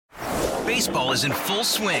Baseball is in full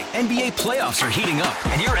swing. NBA playoffs are heating up,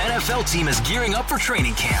 and your NFL team is gearing up for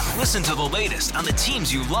training camp. Listen to the latest on the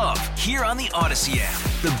teams you love here on the Odyssey app.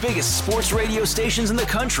 The biggest sports radio stations in the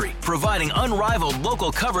country, providing unrivaled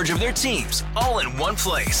local coverage of their teams, all in one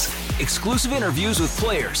place. Exclusive interviews with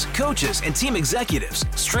players, coaches, and team executives,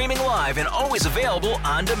 streaming live and always available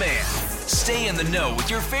on demand. Stay in the know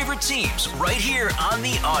with your favorite teams right here on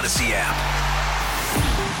the Odyssey app.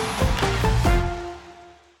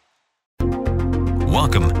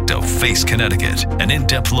 Welcome to Face Connecticut, an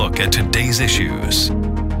in-depth look at today's issues.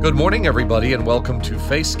 Good morning, everybody, and welcome to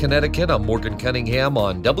Face Connecticut. I'm Morgan Cunningham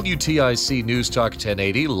on WTIC News Talk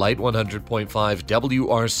 1080, Light 100.5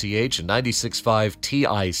 WRCH, and 96.5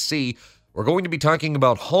 TIC. We're going to be talking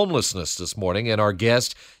about homelessness this morning, and our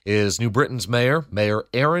guest is New Britain's Mayor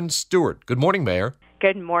Erin Stewart. Good morning, Mayor.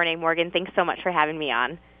 Good morning, Morgan. Thanks so much for having me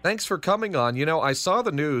on. Thanks for coming on. You know, I saw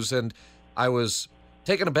the news, and I was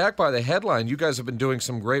taken aback by the headline. You guys have been doing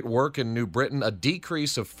some great work in New Britain, a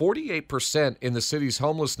decrease of 48% in the city's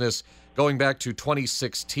homelessness going back to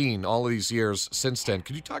 2016, all of these years since then.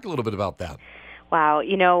 Could you talk a little bit about that? Wow.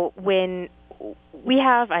 You know, when we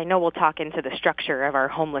have, I know we'll talk into the structure of our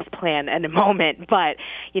homeless plan in a moment, but,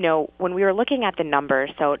 you know, when we were looking at the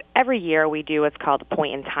numbers, so every year we do what's called a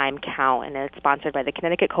point-in-time count, and it's sponsored by the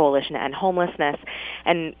Connecticut Coalition to End Homelessness.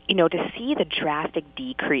 And, you know, to see the drastic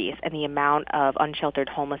decrease in the amount of unsheltered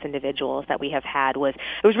homeless individuals that we have had was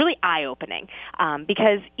really eye-opening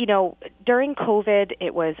because, you know, during COVID,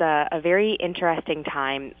 it was a very interesting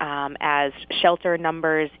time as shelter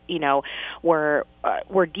numbers, you know, were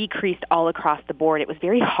decreased all across the board. It was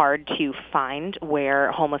very hard to find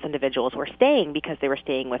where homeless individuals were staying because they were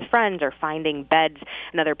staying with friends or finding beds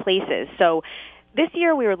in other places. So this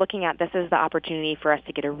year we were looking at this as the opportunity for us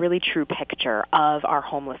to get a really true picture of our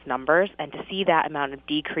homeless numbers and to see that amount of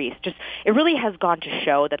decrease. It really has gone to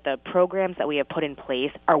show that the programs that we have put in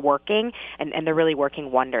place are working and they're really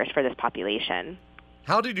working wonders for this population.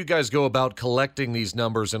 How did you guys go about collecting these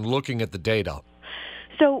numbers and looking at the data?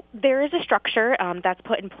 So there is a structure that's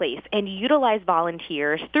put in place, and you utilize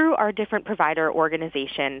volunteers through our different provider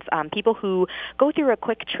organizations, people who go through a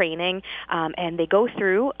quick training, and they go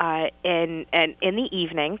through in the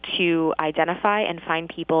evening to identify and find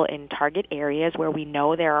people in target areas where we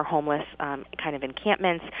know there are homeless kind of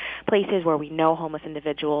encampments, places where we know homeless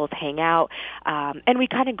individuals hang out, and we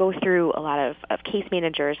kind of go through a lot of case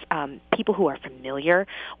managers, people who are familiar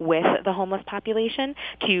with the homeless population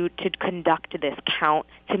to conduct this count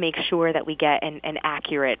to make sure that we get an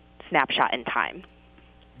accurate snapshot in time.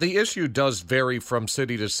 The issue does vary from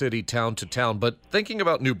city to city, town to town, but thinking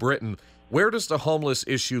about New Britain, where does the homeless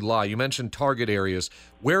issue lie? You mentioned target areas.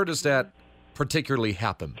 Where does that particularly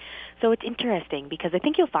happen? So it's interesting because I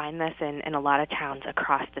think you'll find this in a lot of towns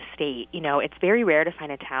across the state. You know, it's very rare to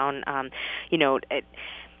find a town,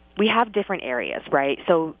 we have different areas, right?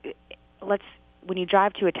 So when you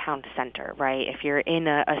drive to a town center, right, if you're in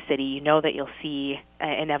a city, you know that you'll see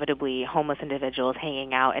inevitably homeless individuals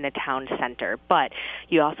hanging out in a town center. But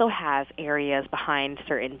you also have areas behind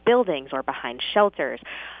certain buildings or behind shelters.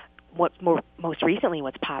 Most recently,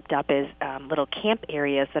 what's popped up is little camp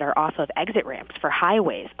areas that are off of exit ramps for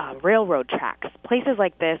highways, railroad tracks, places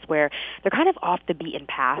like this where they're kind of off the beaten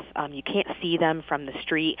path. You can't see them from the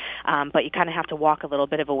street, but you kind of have to walk a little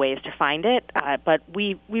bit of a ways to find it. But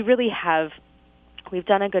we really have... We've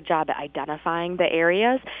done a good job at identifying the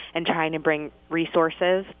areas and trying to bring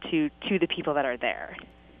resources to the people that are there.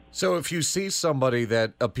 So if you see somebody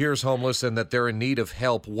that appears homeless and that they're in need of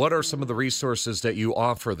help, what are some of the resources that you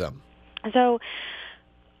offer them? So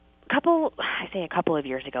a couple of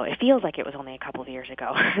years ago, it feels like it was only a couple of years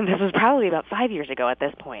ago. This was probably about 5 years ago at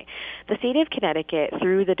this point. The state of Connecticut,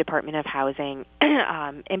 through the Department of Housing,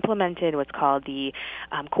 implemented what's called the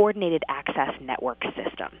Coordinated Access Network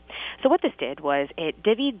System. So what this did was it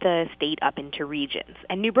divvied the state up into regions,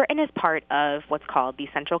 and New Britain is part of what's called the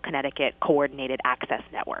Central Connecticut Coordinated Access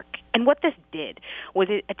Network. And what this did was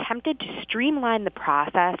it attempted to streamline the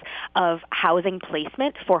process of housing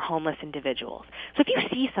placement for homeless individuals. So if you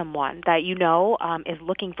see someone that you know is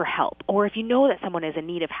looking for help, or if you know that someone is in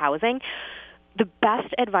need of housing, the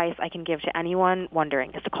best advice I can give to anyone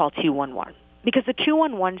wondering is to call 211. Because the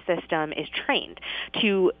 211 system is trained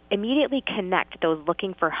to immediately connect those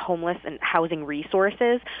looking for homeless and housing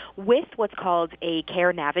resources with what's called a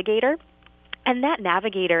care navigator. And that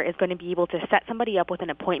navigator is going to be able to set somebody up with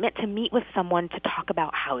an appointment to meet with someone to talk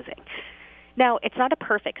about housing. Now, it's not a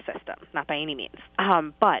perfect system, not by any means,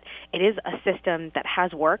 but it is a system that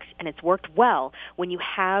has worked, and it's worked well when you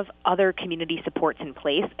have other community supports in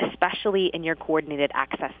place, especially in your coordinated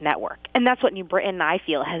access network. And that's what New Britain, I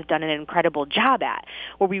feel, has done an incredible job at,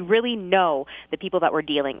 where we really know the people that we're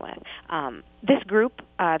dealing with. This group,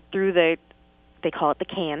 through they call it the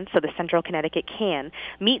CAN, so the Central Connecticut CAN,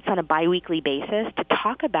 meets on a biweekly basis to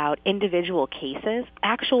talk about individual cases,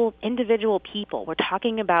 actual individual people. We're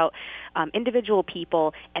talking about individual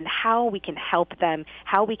people and how we can help them,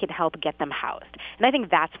 how we can help get them housed. And I think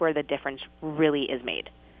that's where the difference really is made.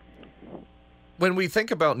 When we think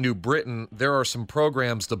about New Britain, there are some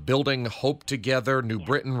programs, the Building Hope Together, New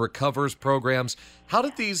Britain Recovers programs. How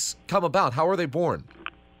did these come about? How are they born?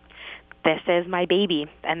 This is my baby,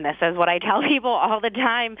 and this is what I tell people all the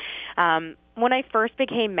time. When I first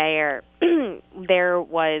became mayor, there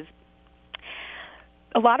was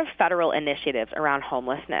a lot of federal initiatives around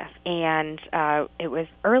homelessness, and it was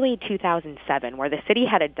early 2007 where the city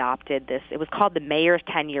had adopted this. It was called the Mayor's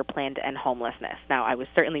 10-Year Plan to End Homelessness. Now, I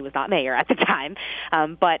certainly was not mayor at the time,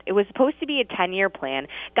 but it was supposed to be a 10-year plan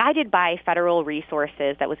guided by federal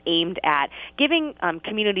resources that was aimed at giving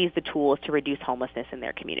communities the tools to reduce homelessness in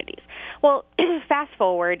their communities. Well, fast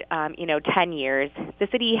forward, 10 years, the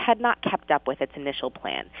city had not kept up with its initial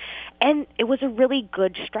plan, and it was a really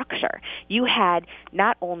good structure. You had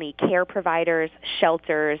not only care providers,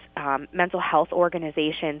 shelters, mental health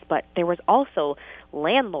organizations, but there was also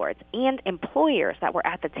landlords and employers that were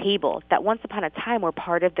at the table that once upon a time were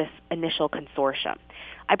part of this initial consortium.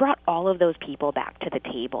 I brought all of those people back to the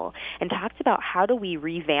table and talked about how do we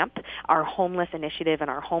revamp our homeless initiative and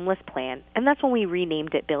our homeless plan, and that's when we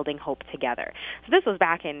renamed it Building Hope Together. So this was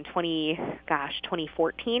back in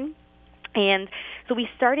 2014. And so we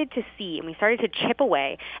started to see and we started to chip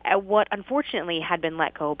away at what unfortunately had been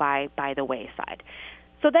let go by the wayside.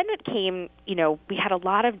 So then it came, we had a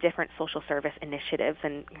lot of different social service initiatives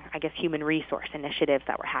and I guess human resource initiatives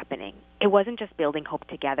that were happening. It wasn't just Building Hope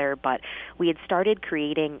Together, but we had started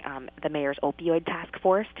creating the Mayor's Opioid Task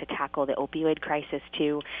Force to tackle the opioid crisis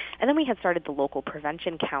too. And then we had started the Local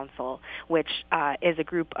Prevention Council, which is a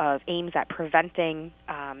group of aims at preventing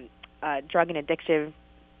drug and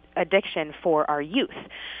addiction for our youth.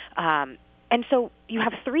 And so you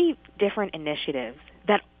have three different initiatives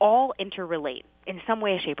that all interrelate in some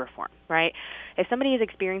way, shape, or form, right? If somebody is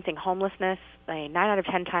experiencing homelessness, 9 out of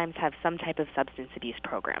 10 times have some type of substance abuse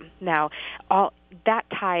program. Now, all that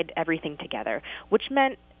tied everything together, which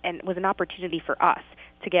meant and was an opportunity for us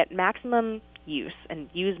to get maximum use and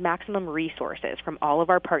use maximum resources from all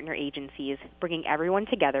of our partner agencies, bringing everyone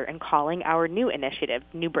together and calling our new initiative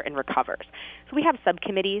New Britain Recovers. So we have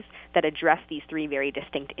subcommittees that address these three very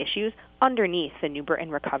distinct issues underneath the New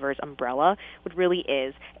Britain Recovers umbrella, which really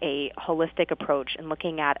is a holistic approach in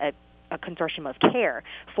looking at a consortium of care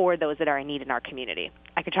for those that are in need in our community.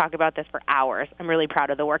 I could talk about this for hours. I'm really proud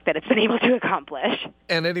of the work that it's been able to accomplish.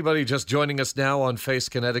 And anybody just joining us now on Face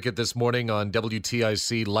Connecticut this morning on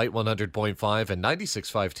WTIC Light 100.5 and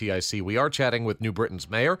 96.5 TIC, we are chatting with New Britain's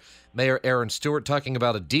mayor, Mayor Aaron Stewart, talking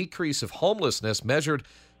about a decrease of homelessness measured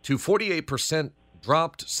to 48%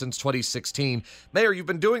 dropped since 2016. Mayor, you've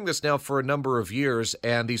been doing this now for a number of years,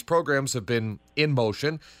 and these programs have been in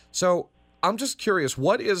motion. So I'm just curious,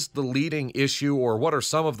 what is the leading issue, or what are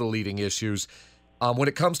some of the leading issues when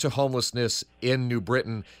it comes to homelessness in New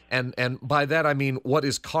Britain? And by that, I mean, what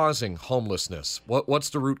is causing homelessness? What's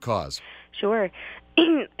the root cause? Sure.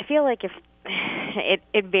 I feel like if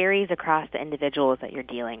it varies across the individuals that you're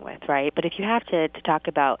dealing with, right? But if you have to talk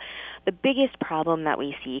about the biggest problem that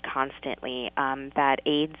we see constantly that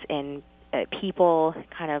aids in people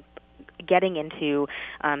kind of getting into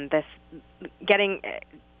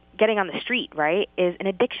getting on the street, right, is an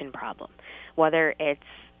addiction problem, whether it's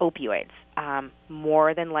opioids.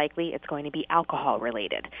 More than likely, it's going to be alcohol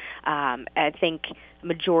related. I think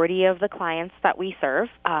majority of the clients that we serve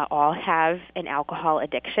all have an alcohol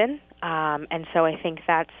addiction, and so I think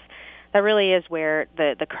that really is where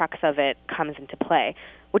the crux of it comes into play,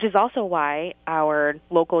 which is also why our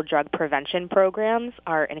local drug prevention programs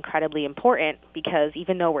are incredibly important, because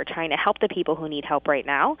even though we're trying to help the people who need help right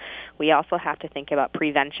now, we also have to think about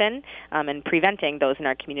prevention and preventing those in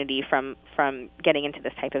our community from getting into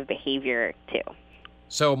this type of behavior too.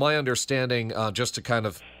 So my understanding, just to kind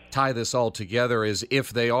of tie this all together, is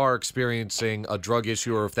if they are experiencing a drug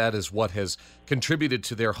issue, or if that is what has contributed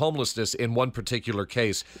to their homelessness in one particular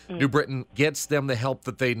case, New Britain gets them the help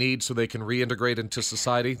that they need so they can reintegrate into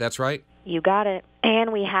society. That's right? You got it.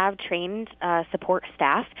 And we have trained support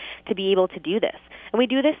staff to be able to do this. And we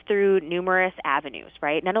do this through numerous avenues,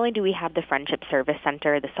 right? Not only do we have the Friendship Service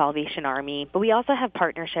Center, the Salvation Army, but we also have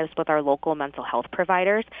partnerships with our local mental health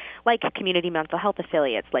providers, like community mental health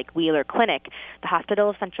affiliates like Wheeler Clinic. The Hospital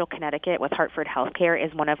of Central Connecticut with Hartford Healthcare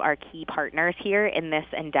is one of our key partners here in this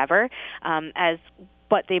endeavor,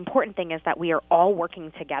 But the important thing is that we are all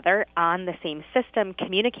working together on the same system,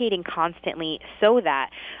 communicating constantly so that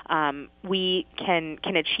we can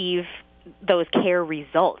achieve those care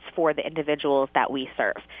results for the individuals that we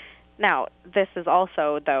serve. Now, this is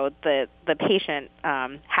also, though, the patient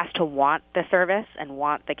has to want the service and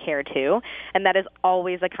want the care, too, and that is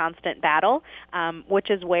always a constant battle, which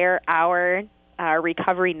is where our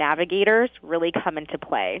recovery navigators really come into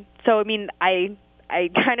play. So, I mean, I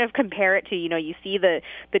kind of compare it to, you see the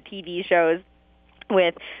TV shows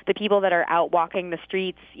with the people that are out walking the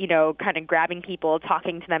streets, kind of grabbing people,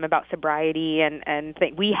 talking to them about sobriety and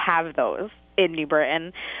we have those in New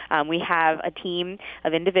Britain. We have a team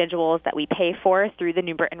of individuals that we pay for through the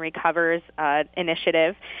New Britain Recovers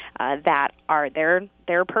initiative that are their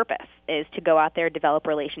purpose is to go out there, develop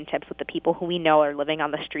relationships with the people who we know are living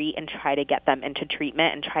on the street and try to get them into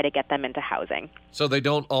treatment and try to get them into housing. So they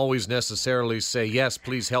don't always necessarily say, yes,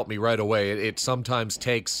 please help me right away. It sometimes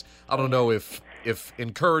takes, I don't know if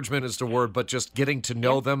encouragement is the word, but just getting to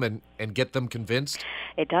know them and get them convinced?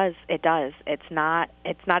 It does. It's not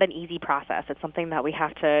an easy process. It's something that we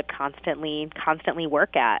have to constantly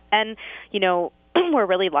work at. And, we're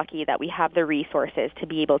really lucky that we have the resources to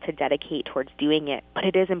be able to dedicate towards doing it, but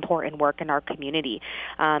it is important work in our community.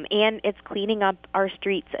 And it's cleaning up our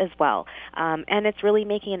streets as well. And it's really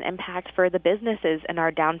making an impact for the businesses in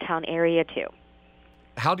our downtown area, too.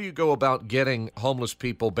 How do you go about getting homeless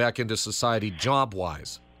people back into society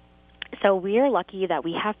job-wise? So we are lucky that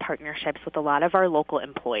we have partnerships with a lot of our local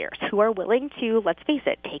employers who are willing to, let's face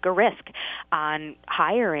it, take a risk on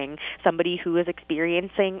hiring somebody who is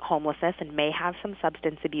experiencing homelessness and may have some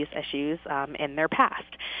substance abuse issues in their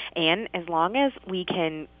past. And as long as we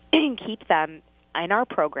can keep them in our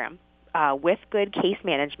program, with good case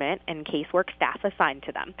management and casework staff assigned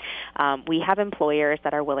to them, we have employers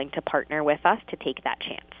that are willing to partner with us to take that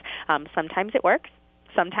chance. Sometimes it works.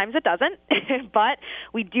 Sometimes it doesn't, but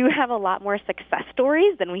we do have a lot more success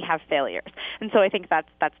stories than we have failures. And so I think that's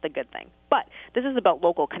the good thing. But this is about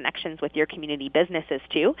local connections with your community businesses,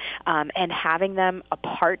 too, and having them a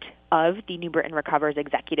part of the New Britain Recovers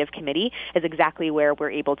Executive Committee is exactly where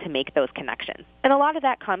we're able to make those connections. And a lot of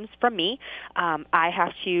that comes from me. I'm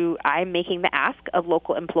making the ask of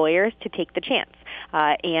local employers to take the chance,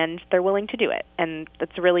 and they're willing to do it. And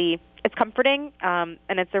it's comforting, and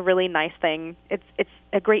it's a really nice thing. It's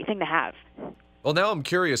a great thing to have. Well, now I'm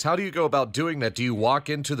curious, how do you go about doing that? Do you walk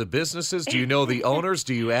into the businesses? Do you know the owners?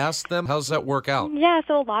 Do you ask them? How does that work out? Yeah,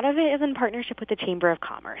 so a lot of it is in partnership with the Chamber of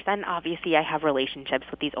Commerce. And obviously I have relationships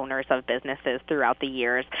with these owners of businesses throughout the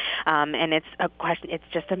years. And it's a question, it's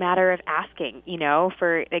just a matter of asking,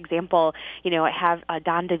 For example, I have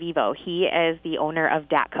Don DeVivo. He is the owner of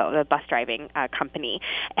DATCO, the bus driving company.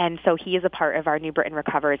 And so he is a part of our New Britain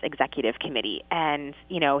Recovers Executive Committee. And,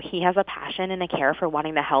 he has a passion and a care for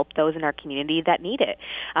wanting to help those in our community that need it.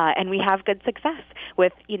 And we have good success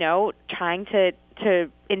with, trying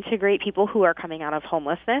to integrate people who are coming out of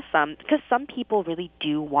homelessness, because some people really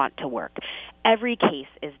do want to work. Every case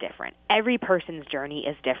is different. Every person's journey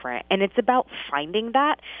is different. And it's about finding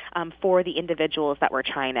that for the individuals that we're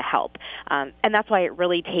trying to help. And that's why it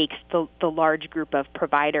really takes the large group of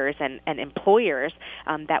providers and employers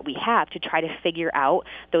that we have to try to figure out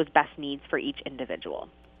those best needs for each individual.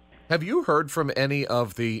 Have you heard from any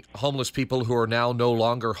of the homeless people who are now no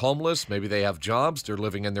longer homeless? Maybe they have jobs, they're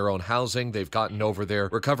living in their own housing, they've gotten over their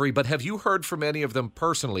recovery, but have you heard from any of them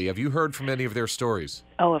personally? Have you heard from any of their stories?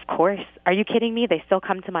 Oh, of course. Are you kidding me? They still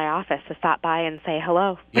come to my office to stop by and say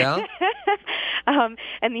hello. Yeah?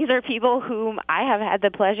 And these are people whom I have had the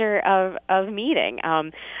pleasure of meeting.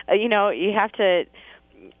 You have to,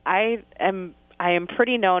 I am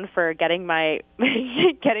pretty known for getting my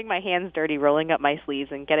hands dirty, rolling up my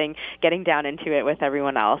sleeves, and getting down into it with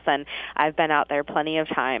everyone else. And I've been out there plenty of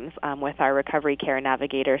times with our recovery care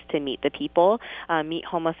navigators to meet the people, meet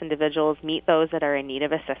homeless individuals, meet those that are in need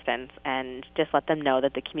of assistance, and just let them know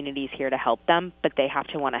that the community is here to help them, but they have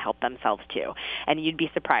to want to help themselves too. And you'd be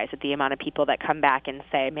surprised at the amount of people that come back and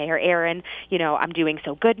say, Mayor Aaron, I'm doing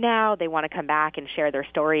so good now. They want to come back and share their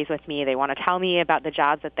stories with me. They want to tell me about the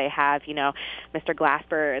jobs that they have. Mr.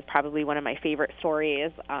 Glasper is probably one of my favorite stories.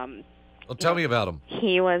 Well, tell me about him.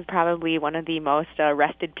 He was probably one of the most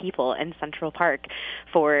arrested people in Central Park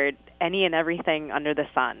for any and everything under the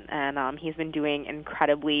sun. And he's been doing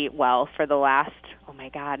incredibly well for the last,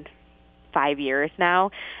 5 years now,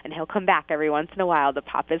 and he'll come back every once in a while to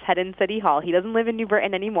pop his head in City Hall. He doesn't live in New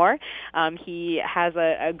Britain anymore. He has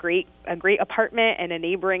a great apartment in a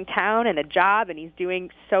neighboring town and a job, and he's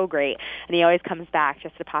doing so great. And he always comes back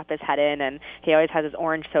just to pop his head in, and he always has his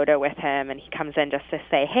orange soda with him, and he comes in just to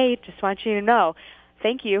say, hey, just want you to know,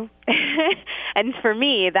 thank you. And for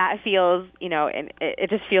me, that feels, it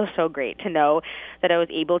just feels so great to know that I was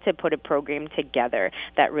able to put a program together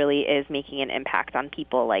that really is making an impact on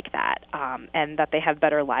people like that, and that they have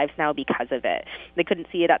better lives now because of it. They couldn't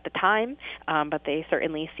see it at the time, but they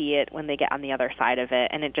certainly see it when they get on the other side of it,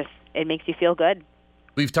 and it makes you feel good.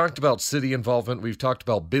 We've talked about city involvement. We've talked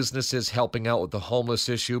about businesses helping out with the homeless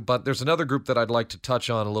issue, but there's another group that I'd like to touch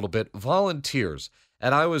on a little bit, volunteers.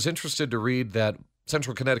 And I was interested to read that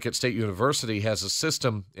Central Connecticut State University has a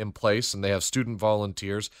system in place, and they have student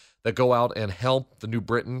volunteers that go out and help the New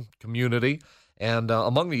Britain community. And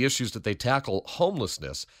among the issues that they tackle,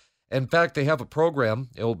 homelessness. In fact, they have a program.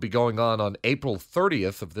 It will be going on April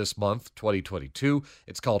 30th of this month, 2022.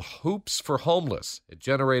 It's called Hoops for Homeless. It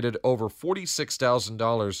generated over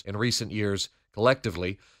 $46,000 in recent years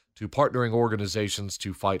collectively to partnering organizations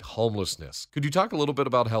to fight homelessness. Could you talk a little bit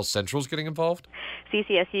about how Central's getting involved?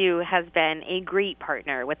 CCSU has been a great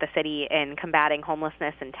partner with the city in combating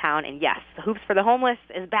homelessness in town. And yes, Hoops for the Homeless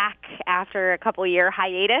is back after a couple-year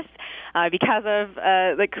hiatus because of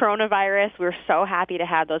the coronavirus. We're so happy to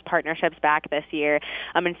have those partnerships back this year.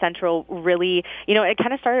 And Central really, it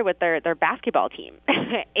kind of started with their basketball team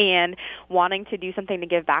and wanting to do something to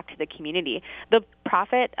give back to the community. The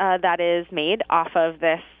profit that is made off of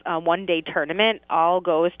this one-day tournament all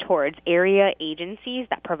goes towards area agencies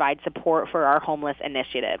that provide support for our homeless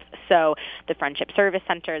initiatives. So the Friendship Service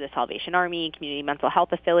Center, the Salvation Army, Community Mental Health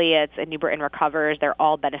Affiliates, and New Britain Recovers, they're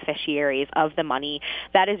all beneficiaries of the money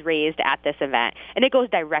that is raised at this event. And it goes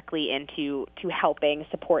directly into helping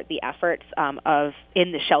support the efforts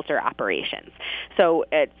in the shelter operations. So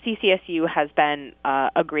CCSU has been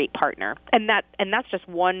a great partner. And that's just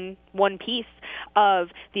one piece of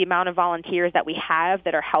the amount of volunteers that we have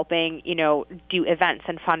that are helping, do events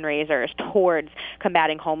and fundraisers towards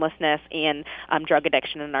combating homelessness and drug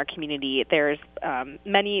addiction in our community. There's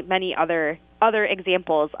many other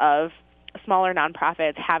examples of smaller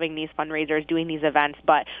nonprofits having these fundraisers, doing these events,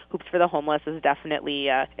 but Hoops for the Homeless is definitely,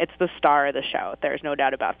 it's the star of the show. There's no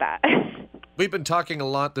doubt about that. We've been talking a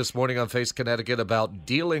lot this morning on Face Connecticut about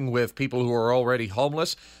dealing with people who are already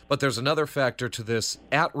homeless, but there's another factor to this,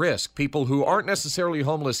 at risk, people who aren't necessarily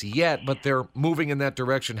homeless yet, but they're moving in that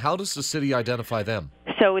direction. How does the city identify them?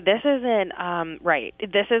 So this isn't right.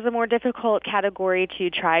 This is a more difficult category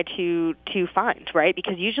to try to find, right?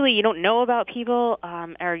 Because usually you don't know about people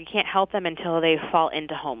or you can't help them until they fall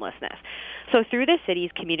into homelessness. So through the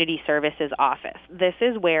city's community services office, this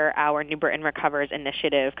is where our New Britain Recovers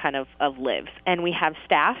initiative kind of lives. And we have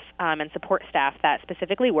staff and support staff that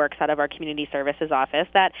specifically works out of our community services office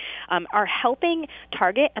that are helping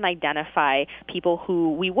target and identify people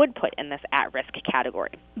who we would put in this at-risk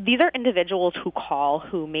category. These are individuals who call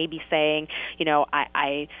who may be saying,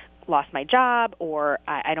 I lost my job, or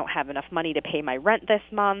I don't have enough money to pay my rent this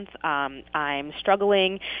month. I'm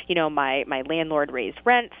struggling. My landlord raised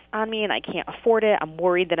rents on me and I can't afford it. I'm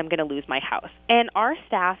worried that I'm going to lose my house. And our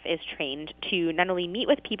staff is trained to not only meet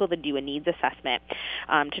with people to do a needs assessment,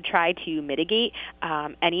 to try to mitigate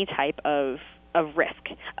any type of risk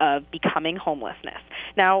of becoming homelessness.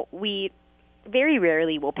 Now, we very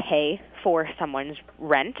rarely will pay for someone's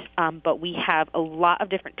rent, but we have a lot of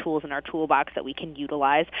different tools in our toolbox that we can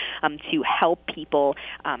utilize to help people,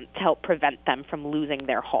 to help prevent them from losing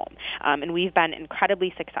their home. And we've been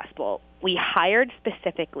incredibly successful. We hired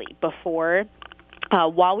specifically before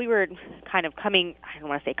while we were kind of coming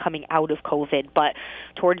out of COVID, but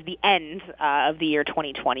towards the end of the year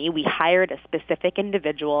 2020, we hired a specific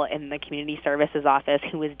individual in the community services office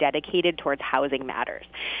who is dedicated towards housing matters.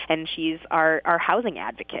 And she's our housing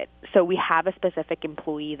advocate. So we have a specific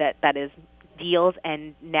employee that is deals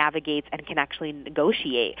and navigates and can actually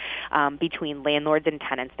negotiate between landlords and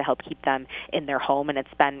tenants to help keep them in their home. And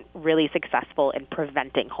it's been really successful in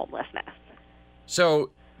preventing homelessness.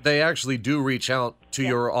 So they actually do reach out to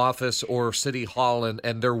your office or City Hall,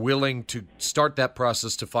 and they're willing to start that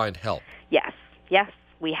process to find help. Yes.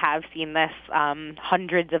 We have seen this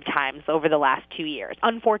hundreds of times over the last 2 years,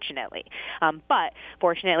 unfortunately. But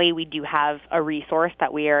fortunately, we do have a resource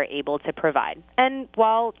that we are able to provide. And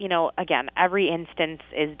while, again, every instance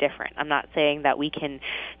is different. I'm not saying that we can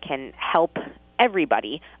help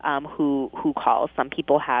everybody who calls. Some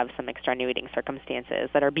people have some extenuating circumstances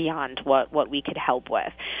that are beyond what we could help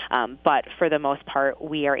with. But for the most part,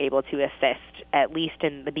 we are able to assist, at least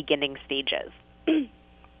in the beginning stages.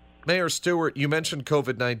 Mayor Stewart, you mentioned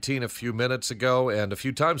COVID-19 a few minutes ago and a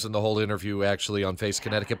few times in the whole interview, actually, on Face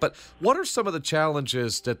Connecticut. But what are some of the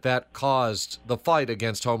challenges that caused the fight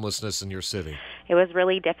against homelessness in your city? It was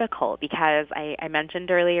really difficult because I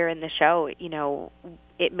mentioned earlier in the show,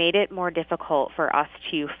 it made it more difficult for us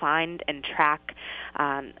to find and track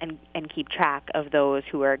and keep track of those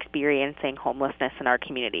who are experiencing homelessness in our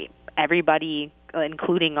community. Everybody,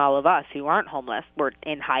 including all of us who aren't homeless, were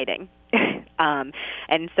in hiding.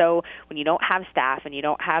 And so when you don't have staff and you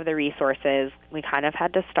don't have the resources, we kind of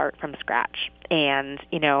had to start from scratch. And,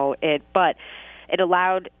 but it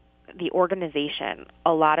allowed the organization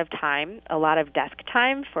a lot of time, a lot of desk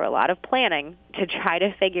time for a lot of planning to try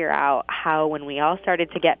to figure out how, when we all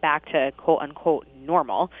started to get back to quote unquote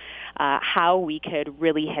normal, how we could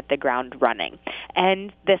really hit the ground running.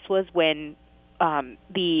 And this was when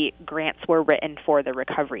the grants were written for the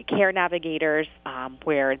Recovery Care Navigators,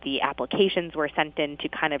 where the applications were sent in to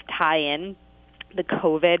kind of tie in the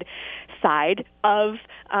COVID side of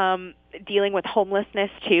dealing with homelessness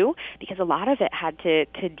too, because a lot of it had to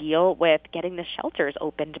deal with getting the shelters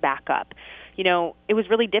opened back up. It was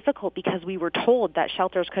really difficult because we were told that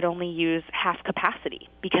shelters could only use half capacity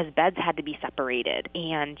because beds had to be separated,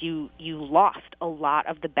 and you lost a lot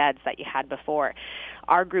of the beds that you had before.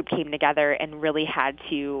 Our group came together and really had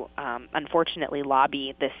to, unfortunately,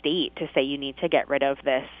 lobby the state to say you need to get rid of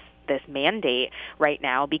this mandate right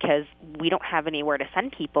now because we don't have anywhere to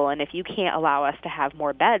send people, and if you can't allow us to have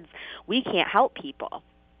more beds, we can't help people.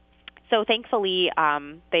 So thankfully,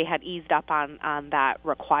 they had eased up on that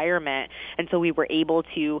requirement, and so we were able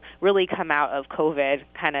to really come out of COVID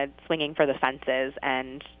kind of swinging for the fences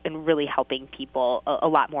and really helping people a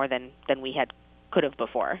lot more than we could have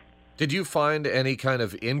before. Did you find any kind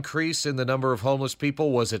of increase in the number of homeless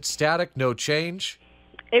people? Was it static, no change?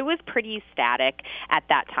 It was pretty static at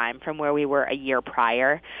that time from where we were a year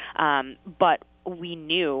prior, but we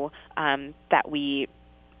knew that we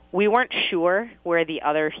weren't sure where the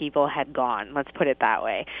other people had gone, let's put it that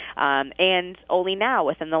way. And only now,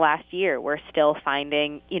 within the last year, we're still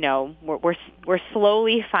finding, we're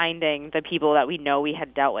slowly finding the people that we know we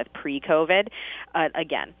had dealt with pre-COVID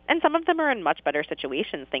again. And some of them are in much better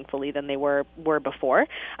situations, thankfully, than they were before.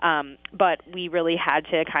 But we really had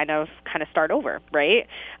to kind of start over, right?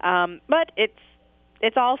 But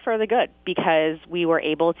it's all for the good because we were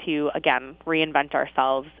able to, again, reinvent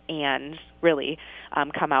ourselves and really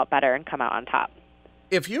come out better and come out on top.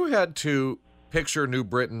 If you had to picture New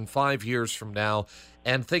Britain 5 years from now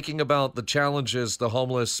and thinking about the challenges the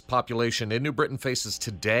homeless population in New Britain faces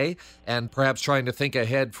today and perhaps trying to think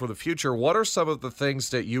ahead for the future, what are some of the things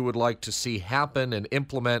that you would like to see happen and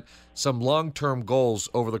implement some long-term goals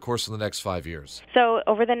over the course of the next 5 years? So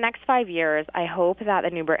over the next 5 years, I hope that the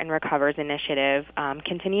New Britain Recovers initiative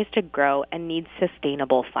continues to grow and needs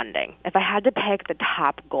sustainable funding. If I had to pick the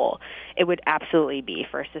top goal, it would absolutely be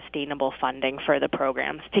for sustainable funding for the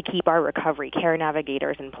programs, to keep our Recovery Care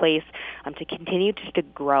Navigators in place, to continue to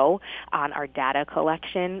grow on our data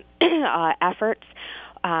collection efforts.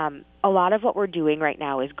 A lot of what we're doing right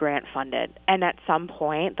now is grant funded, and at some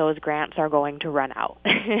point those grants are going to run out.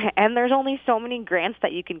 And there's only so many grants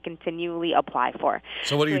that you can continually apply for.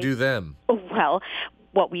 So what do you do then? Well,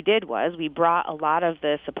 what we did was we brought a lot of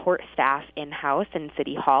the support staff in-house in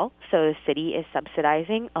City Hall. So the city is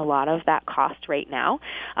subsidizing a lot of that cost right now,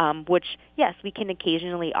 which, yes, we can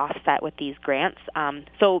occasionally offset with these grants.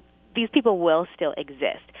 So these people will still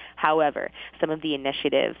exist. However, some of the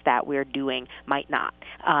initiatives that we're doing might not.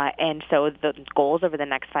 And so the goals over the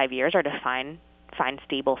next 5 years are to find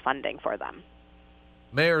stable funding for them.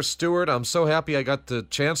 Mayor Stewart, I'm so happy I got the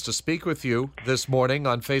chance to speak with you this morning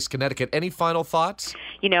on Face Connecticut. Any final thoughts?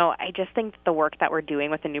 I just think the work that we're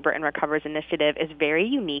doing with the New Britain Recovers initiative is very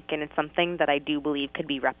unique, and it's something that I do believe could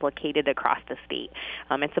be replicated across the state.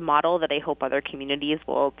 It's a model that I hope other communities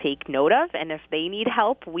will take note of, and if they need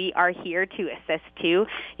help, we are here to assist too.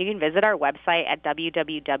 You can visit our website at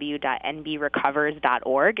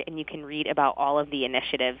www.nbrecovers.org, and you can read about all of the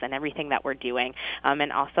initiatives and everything that we're doing,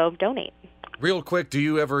 and also donate. Real quick, do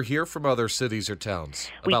you ever hear from other cities or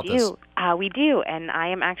towns about this? We do, and I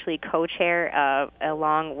am actually co-chair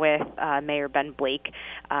along with Mayor Ben Blake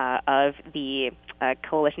of the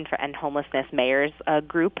Coalition for End Homelessness Mayors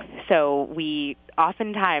group. So we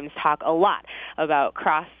oftentimes talk a lot about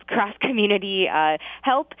cross-community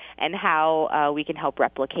help and how we can help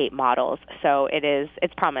replicate models. So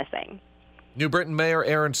it's promising. New Britain Mayor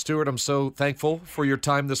Erin Stewart, I'm so thankful for your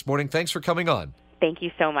time this morning. Thanks for coming on. Thank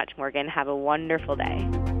you so much, Morgan. Have a wonderful day.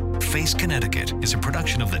 Face Connecticut is a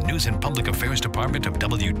production of the News and Public Affairs Department of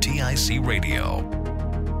WTIC Radio.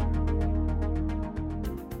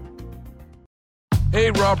 Hey,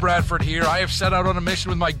 Rob Bradford here. I have set out on a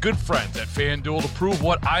mission with my good friends at FanDuel to prove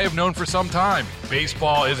what I have known for some time.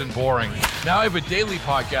 Baseball isn't boring. Now I have a daily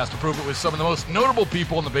podcast to prove it with some of the most notable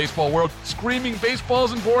people in the baseball world, screaming baseball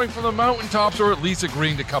isn't boring from the mountaintops, or at least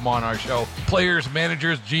agreeing to come on our show. Players,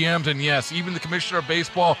 managers, GMs, and yes, even the commissioner of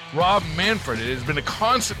baseball, Rob Manfred. It has been a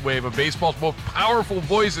constant wave of baseball's most powerful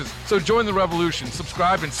voices. So join the revolution.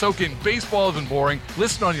 Subscribe and soak in Baseball Isn't Boring.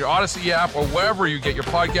 Listen on your Odyssey app or wherever you get your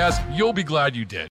podcasts. You'll be glad you did.